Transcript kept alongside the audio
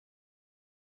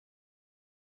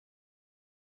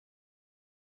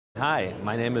Hi,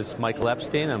 my name is Michael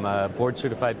Epstein. I'm a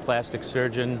board-certified plastic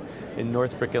surgeon in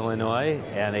Northbrook, Illinois,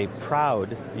 and a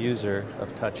proud user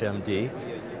of TouchMD.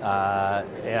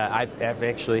 I've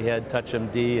actually had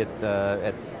TouchMD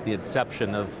at the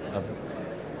inception of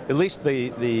at least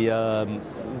the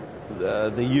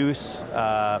use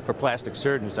for plastic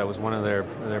surgeons. I was one of their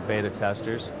beta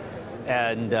testers,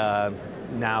 and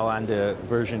now on to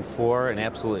version 4, and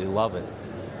absolutely love it.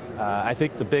 I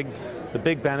think the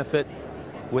big benefit,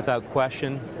 without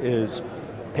question, is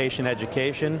patient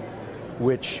education,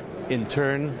 which in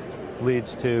turn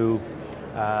leads to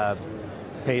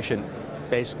patient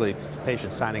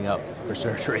signing up for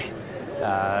surgery.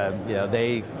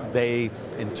 They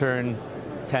in turn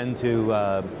tend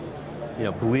to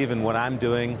believe in what I'm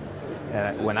doing,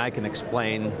 when I can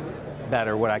explain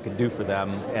better what I can do for them.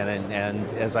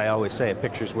 And as I always say, a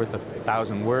picture's worth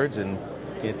 1,000 words, and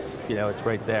it's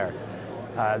right there.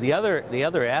 The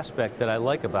other aspect that I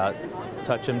like about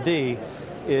TouchMD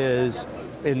is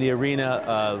in the arena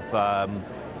of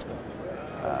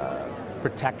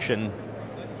protection,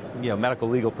 medical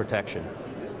legal protection.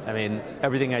 I mean,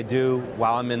 everything I do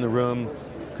while I'm in the room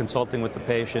consulting with the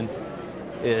patient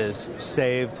is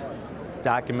saved,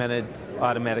 documented,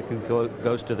 automatically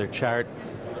goes to their chart,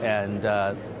 and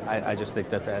I just think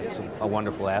that that's a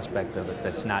wonderful aspect of it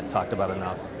that's not talked about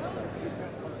enough.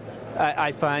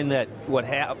 I find that what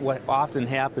often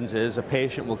happens is a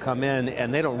patient will come in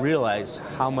and they don't realize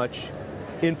how much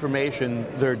information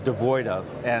they're devoid of,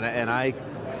 and I,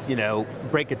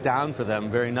 break it down for them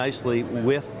very nicely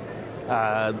with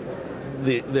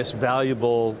this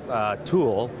valuable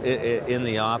tool in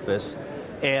the office,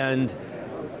 and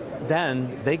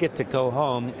then they get to go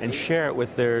home and share it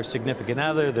with their significant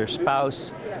other, their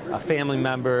spouse, a family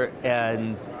member,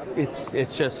 and it's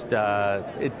just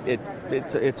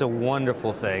it's a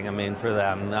wonderful thing. I mean, for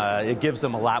them, it gives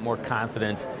them a lot more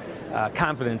confidence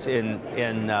in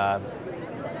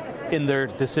their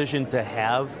decision to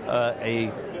have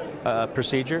a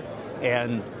procedure,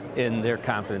 and in their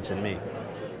confidence in me.